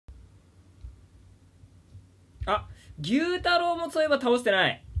あ、牛太郎もそういえば倒してな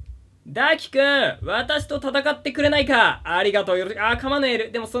い。ダキくん、私と戦ってくれないか。ありがとう。よろしく。あ、カマネー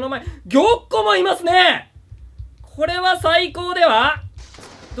ル。でもその前、玉子もいますね。これは最高では。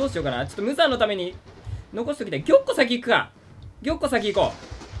どうしようかな。ちょっと無惨のために残しときたい。玉子先行くか。玉子先行こ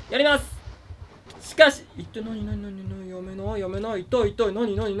う。やります。しかし、いって、なに、やめな、やめな。痛い。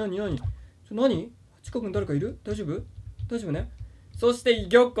なに。近くに誰かいる？大丈夫ね。そして、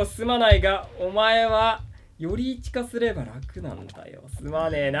玉子すまないが、お前は、より一化すれば楽なんだよ。すま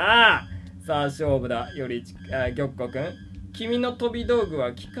ねえな。さあ、勝負だ。より一化、玉子くん。君の飛び道具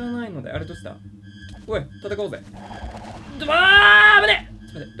は効かないので。あれどうした？おい、戦おうぜ。危ねえ。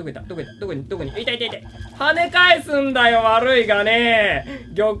ちょっと待って、どこに痛い。跳ね返すんだよ、悪いがね。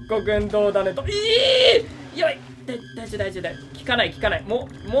玉子くんどうだねと。やばい。大丈夫。効かない。も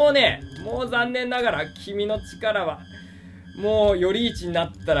うね、もう残念ながら、君の力は、もう、より一にな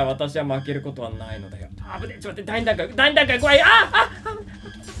ったら私は負けることはないのだよ。危ねえ、ちょっと待って、第2段階怖い。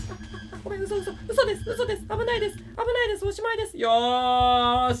ごめん、嘘です。危ないです。おしまいです。よ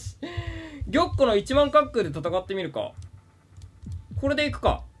ーし。玉子の1万滑空で戦ってみるか。これでいく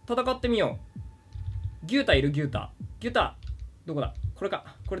か。戦ってみよう。牛太いる？牛太。どこだ？これか。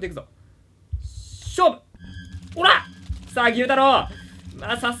これでいくぞ。勝負！おら！さあ、牛太郎。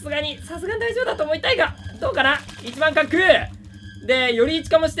まあ、さすがに大丈夫だと思いたいが、どうかな？ 1 万滑空で、より一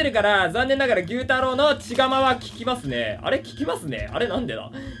化もしてるから、残念ながら牛太郎の血釜は効きますね。あれ効きますね。あれなんでだ？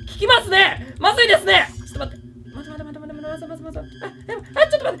効きますね！まずいですね！ちょっと待って。まずちょっと待っ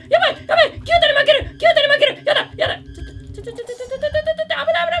て。やばい！牛太に負ける！やだ！危ない！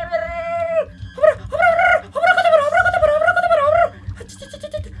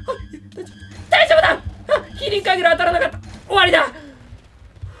大丈夫だ！ヒーリングかける当たらなかった！終わりだ！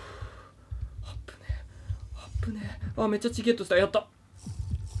危ねえ。あ、めっちゃ血ゲットした。やった。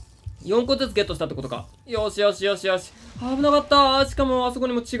4個ずつゲットしたってことか。よし。危なかった。しかもあそこ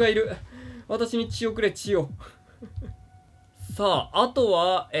にも血がいる。私に血をくれ、血を。さあ、あと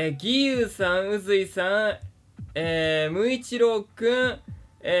は、義勇さん、うずいさん、無一郎くん、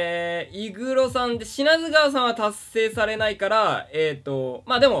イグロさんで、品津川さんは達成されないから、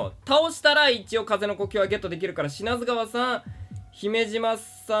まあでも、倒したら一応風の呼吸はゲットできるから、品津川さん、姫島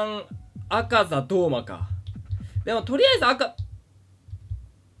さん、赤座銅馬か。でも、とりあえ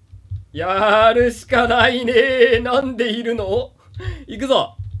ずやるしかないね。なんでいるの？行く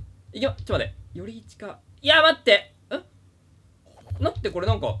ぞ。ちょっと待って。より一か。いや、待って。これ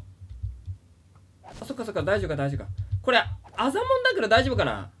なんか。そっか、大丈夫か。これ、あざもんだから大丈夫か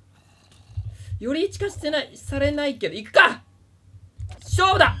な？より一化されないけど、行くか！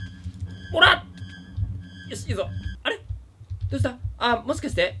勝負だ！ほら！よし、いいぞ。あれ？どうした？もしか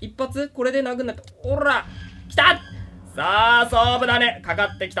して、一発これで殴んなって。ほら！来た！さあ、勝負だね。かか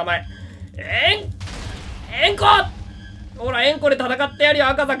ってきたまえ。円弧！ほら、円弧で戦ってやるよ、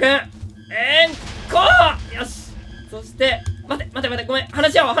赤座くん。円弧！よし。そして、待って、ごめん。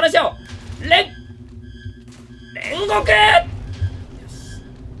話し合おう。煉獄！よし。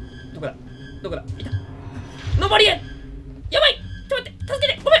どこだいた。登りへ！やばい！ちょっと待って、助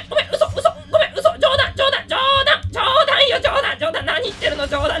けて！ごめん！嘘！冗談！何言ってるの？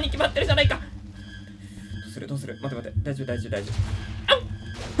冗談に決まってるじゃないか。どうする？待って。大丈夫。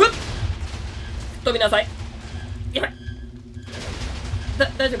ふっ！飛びなさい。やばい。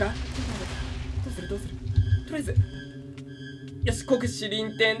大丈夫か？どうする？とりあえず。よし、国士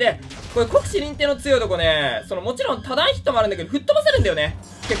臨天で、これ国士臨天の強いとこね、もちろん多段ヒットもあるんだけど、吹っ飛ばせるんだよね。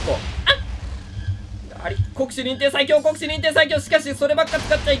結構。国士臨天最強。しかし、そればっか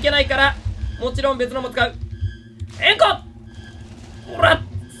使っちゃいけないから、もちろん別のも使う。円弧！ほら！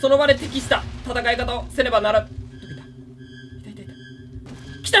その場で適した戦い方をせねばならん。どこいた？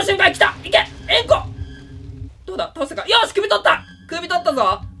来た瞬間来た！いけ！円弧！どうだ？倒したか？よし！首取った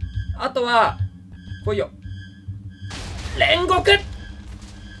ぞ！あとは、来いよ。煉獄！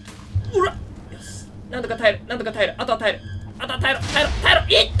ほら！よし。なんとか耐える。あとは耐える。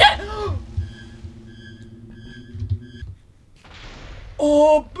いって！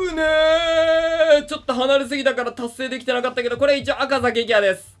ぶねー！ちょっと離れすぎたから達成できてなかったけど、これ一応赤座撃破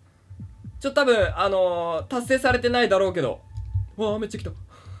です。多分、達成されてないだろうけど。わあ、めっちゃ来た。危ね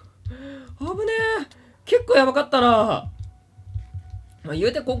え。結構やばかったな。まあ、言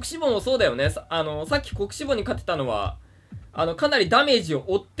うて国志望もそうだよね。さっき国志望に勝てたのは、かなりダメージを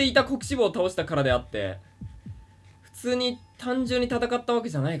負っていた国志望を倒したからであって、普通に単純に戦ったわけ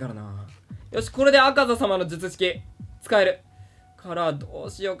じゃないからな。よし、これで赤座様の術式、使える。から、ど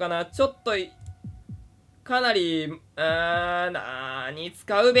うしようかな。ちょっと、かなり、何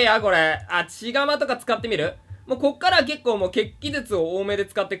使うべや、これ。血釜とか使ってみる？もうこっから結構もう血気術を多めで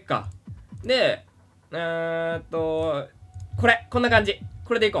使っていくか。で、こんな感じ。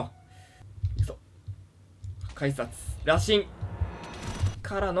これでいこう。いくぞ。改札。羅針。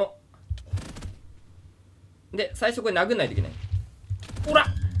からの。で、最初これ殴んないといけない。ほら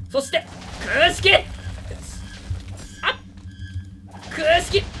そして、空式。よし。あっ空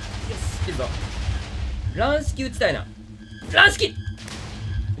式。よし、いくぞ。乱式打ちたいな。乱式。よ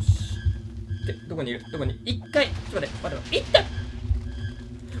し。で、どこにいる？どこに？一回、ちょっと待って。いった。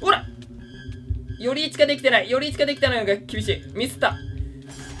ほらより位置ができてない。より位置ができてないのが厳しい。ミスった。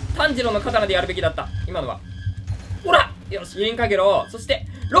炭治郎の刀でやるべきだった。今のは。ほらよし、二輪かけろ。そして、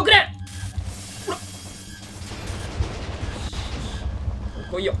6連。ほら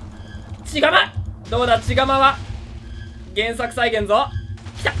来いよ。血釜。どうだ、血釜は。原作再現ぞ。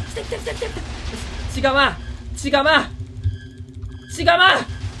来た。血釜。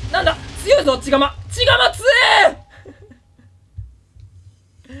なんだ、強いぞ、血釜。血釜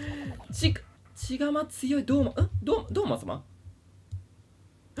強い。どうま様。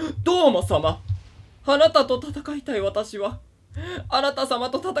あなたと戦いたい。私はあなた様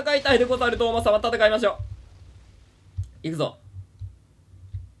と戦いたいでござる。どうま様、戦いましょう。いくぞ。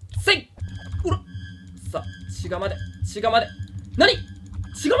せい。ほらさあ、血釜で。何、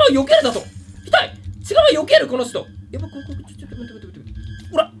血釜を避けるだと。痛い。血釜避ける、この人。やば、ちょっと待って。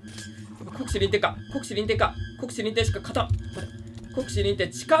ほら国士臨帝しか勝たん。国士臨帝、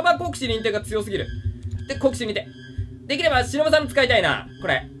近場国士臨帝が強すぎる。で、国士臨帝。できれば、忍さんの使いたいな。こ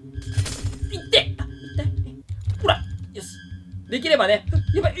れ。いって。ほらよし。できればね。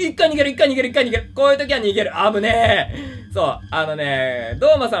やばい。一回逃げる。こういう時は逃げる。危ねえ。そう。ド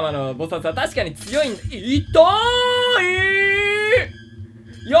ーマ様の菩薩は確かに強いんだ。痛い。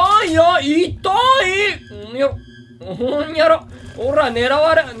やろ。ほら、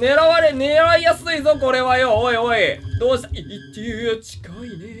狙いやすいぞ、これはよ。おい。どうした？近い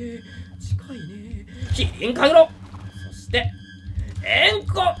ね。キリンかげろ。そして、煉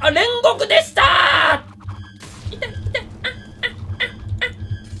獄でしたー。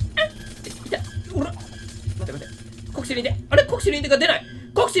痛い。ほら。待って。国士臨帝。あれ、国士臨帝が出ない。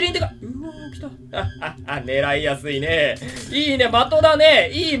うわー、来た。狙いやすいね。いいね、的だね。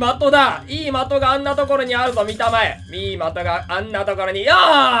いい的があんなところにあるぞ、見たまえ。いい的があんなところに。よ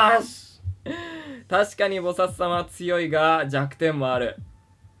ーし。確かに菩薩様は強いが弱点もある。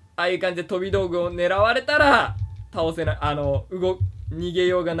ああいう感じで飛び道具を狙われたら倒せない。逃げ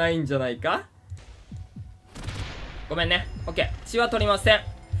ようがないんじゃないか。ごめんね。オッケー。血は取りません。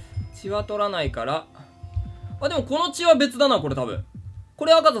血は取らないから。あ、でもこの血は別だな、これ多分。こ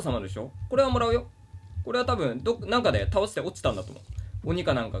れ赤座様でしょ。これはもらうよ。これは多分なんかで倒して落ちたんだと思う。鬼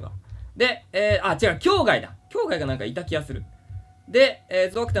かなんかが。で、違う、境外だ。境外がなんかいた気がする。で、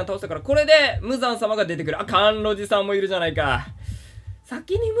増悪点を倒したから、これで無惨様が出てくる。あ、甘露寺さんもいるじゃないか。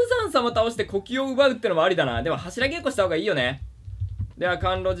先に無惨様倒して呼吸を奪うってのもありだな。でも柱稽古した方がいいよね。では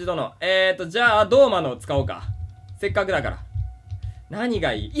甘露寺殿、じゃあドーマのを使おうか。せっかくだから。何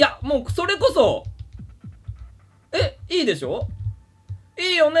がいい？いや、もうそれこそいいでしょ？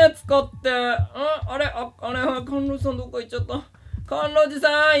いいよね、使って。あれ、甘露寺さんどっか行っちゃった。甘露寺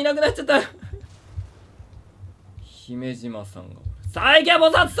さんいなくなっちゃった。姫島さんがおる。さあ行け、菩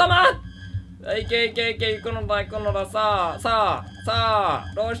薩様。行け、行くのだ。さあ、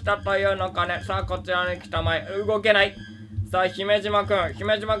どうしたというのかね。さあ、こちらに来たまえ。動けない。さあ、姫島く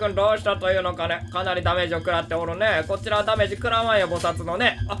ん、どうしたというのかね。かなりダメージを食らっておるね。こちらはダメージ食らわんよ、菩薩の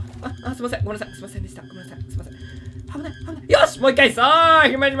ね。すいません。ごめんなさい。すいませんでした。ごめんなさい。すいません。危ない。よし、もう一回。さあ、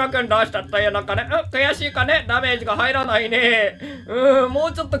姫島くん、どうしたというのかね。悔しいかね。ダメージが入らないね。も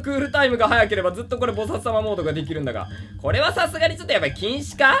うちょっとクールタイムが早ければずっとこれ菩薩様モードができるんだが。これはさすがにちょっとやっぱり禁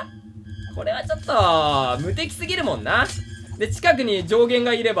止か？これはちょっと無敵すぎるもんな。で、近くに上限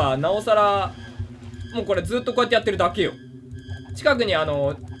がいればなおさらもうこれずっとこうやってやってるだけよ。近くに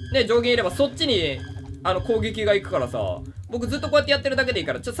上限いればそっちに攻撃が行くからさ、僕ずっとこうやってやってるだけでいい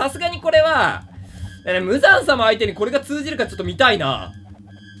から、さすがにこれは無惨様相手にこれが通じるかちょっと見たいな。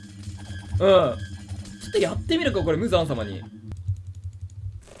ちょっとやってみるか、これ無惨様に。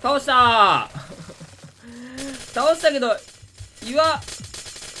倒した倒したけど岩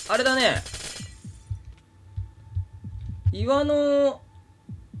あれだね。岩の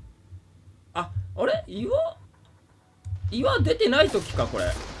あれ岩出てない時か、これ。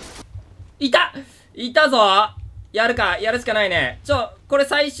いたぞ。やるしかないね。これ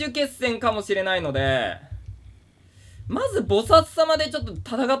最終決戦かもしれないので、まず菩薩様でちょっと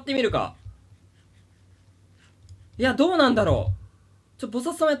戦ってみるか。いや、どうなんだろう。菩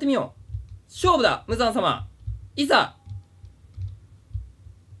薩様やってみよう。勝負だ、無惨様。いざ。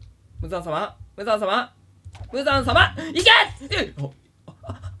無惨様いけ。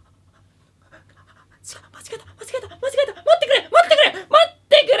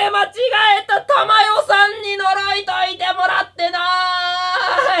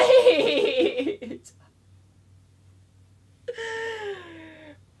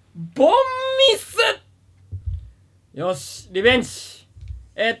ボンミス。よし、リベンジ。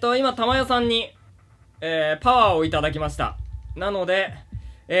今、玉代さんに、パワーをいただきました。なので、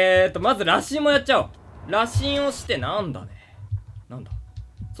まず、羅針もやっちゃおう。羅針をして、なんだね。なんだ。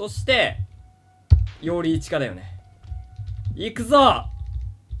そして、より1かだよね。いくぞ。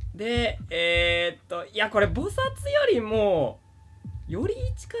で、いや、これ、菩薩よりも、より1か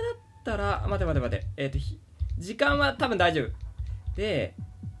だったら、待て。時間は多分大丈夫。で、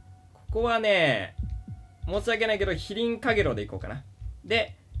ここはね、申し訳ないけど、飛輪かげろでいこうかな。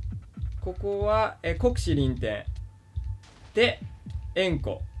で、ここは、国士臨天。で、円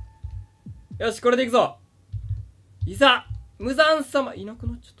弧。よし、これでいくぞ。いざ、無惨様、いなく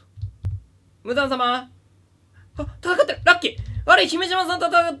なっちゃった。無惨様。あ、戦ってる、ラッキー。あれ、姫島さんと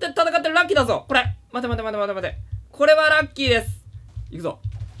戦ってるラッキーだぞ。これ。待て。これはラッキーです。いくぞ。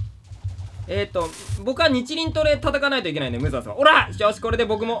僕は日輪とで戦わないといけないね、無惨様。おらよし、これで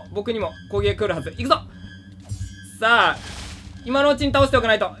僕にも攻撃が来るはず。いくぞ。さあ、今のうちに倒しておか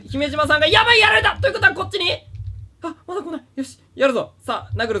ないと。姫島さんが、やばい、やられたということはこっちに、あ、まだ来ない。よし、やるぞ。さ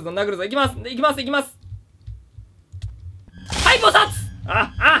あ、殴るぞ。いきます。はい、菩薩。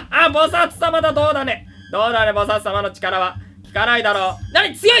菩薩様だ。どうだね、菩薩様の力は。効かないだろう。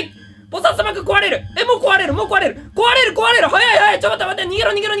何、強い菩薩様が壊れる。もう壊れる。早い。ちょっと待って。逃げ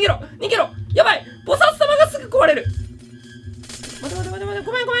ろ。やばい。菩薩様がすぐ壊れる。待て。ごめん。す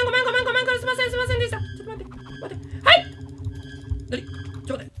いませんでした。ちょっと待って。はい。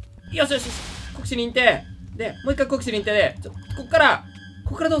ちょっと待って。よし。国士臨天。で、もう一回国士臨天で、こっから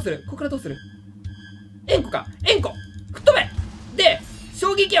どうする。円弧か。吹っ飛べ。で、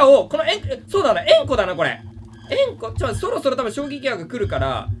衝撃矢を、このそうだな、円弧だな、これ。そろそろ多分衝撃矢が来るか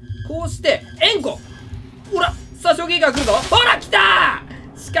ら、こうして、円弧。ほら、さあ衝撃が来るぞ。ほら、来た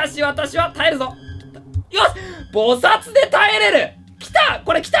ー。しかし私は耐えるぞ。よし、菩薩で耐えれる。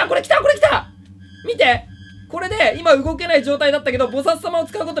これ来た。見て、これで今動けない状態だったけど、菩薩様を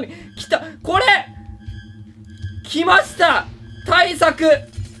使うことに来た。これ来ました。対策、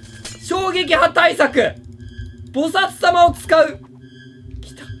衝撃波対策、菩薩様を使う。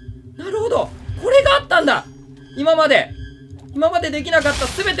来た。なるほど、これがあったんだ。今までできなかった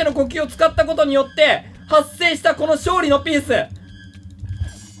全ての呼吸を使ったことによって発生したこの勝利のピース、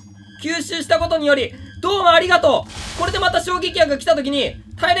吸収したことによりどうもありがとう。これでまた衝撃波が来た時に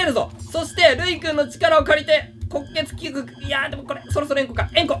耐えれるぞ。そしてルイ君の力を借りて黒血器具、いやーでもこれそろそろ円弧か。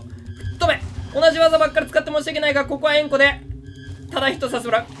吹っ飛べ。同じ技ばっかり使って申し訳ないが、ここは円弧でただヒットさせて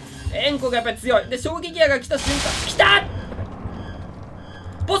もらう。円弧がやっぱり強い。で、衝撃矢が来た瞬間、来た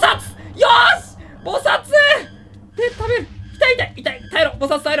菩薩。よーし菩薩で、食べる。痛い。耐えろ。菩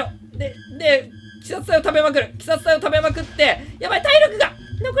薩耐えろ。で、鬼殺隊を食べまくって、やばい、体力が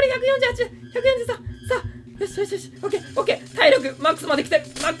残り148、143。さあ、よし。オッケー。体力、マックスまで来てる。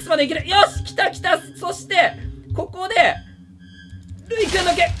よし来た。そして、ここで、ルイ君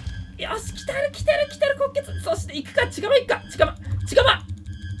のけ。よし、来てる、黒血。そして、行くか、ちがま。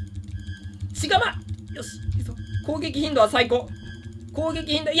よし、いいぞ。攻撃頻度は最高。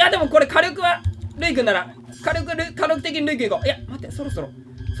いや、でもこれ火力は、ルイ君なら、火力的にルイ君行こう。いや、待って、そろそろ、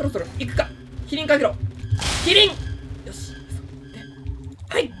行くか。飛輪かけろ。よし。で、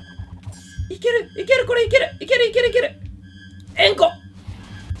はい。いける。円弧。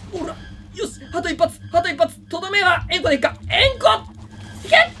ほら。よし。あと一発。とどめは円弧でいくか。円弧い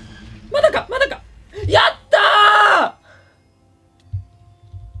け。まだか。やったー。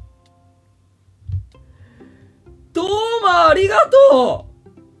どうもありがと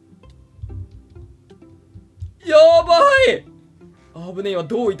う。やばい。危ねえ、今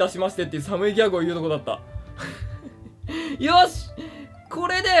どういたしましてっていう寒いギャグを言うとこだったよし、こ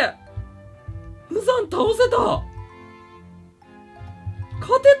れで無惨倒せた。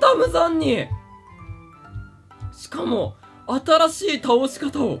勝てた、無惨に。しかも新しい倒し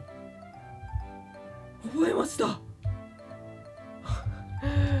方を覚えました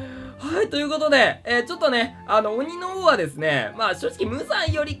はい、ということで、ちょっとね、鬼の王はですね、まあ正直無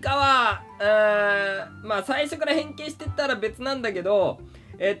惨よりかは、まあ最初から変形してったら別なんだけど、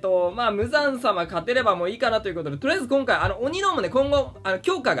まあ無惨様勝てればもういいかなということで、とりあえず今回、鬼の王もね、今後、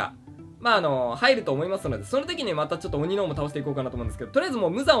強化が、まあ入ると思いますので、その時にまたちょっと鬼の王も倒していこうかなと思うんですけど、とりあえずもう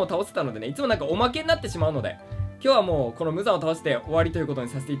無惨を倒せたのでね、いつもなんかおまけになってしまうので、今日はもうこの無惨を倒して終わりということに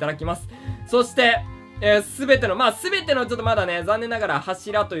させていただきます。そして、すべてのちょっとまだね、残念ながら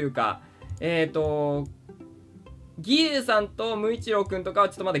柱というか、ギールさんと無一郎くんとかは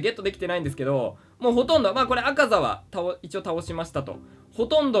ちょっとまだゲットできてないんですけど、もうほとんど、まあこれ赤座は一応倒しましたと。ほ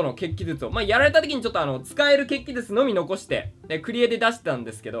とんどの血気術を、まあやられた時にちょっと使える血気術のみ残して、クリエで出してたん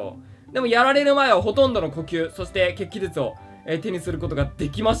ですけど、でもやられる前はほとんどの呼吸、そして血気術を、手にすることがで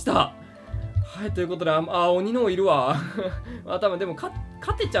きました。はい、ということで、鬼の王いるわ。多分でも勝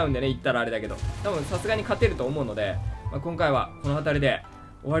てちゃうんでね、言ったらあれだけど。多分さすがに勝てると思うので、今回はこの辺りで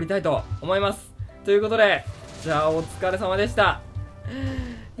終わりたいと思います。ということで、じゃあお疲れ様でした。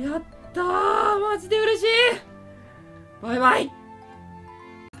やったー、マジで嬉しい。バイバイ。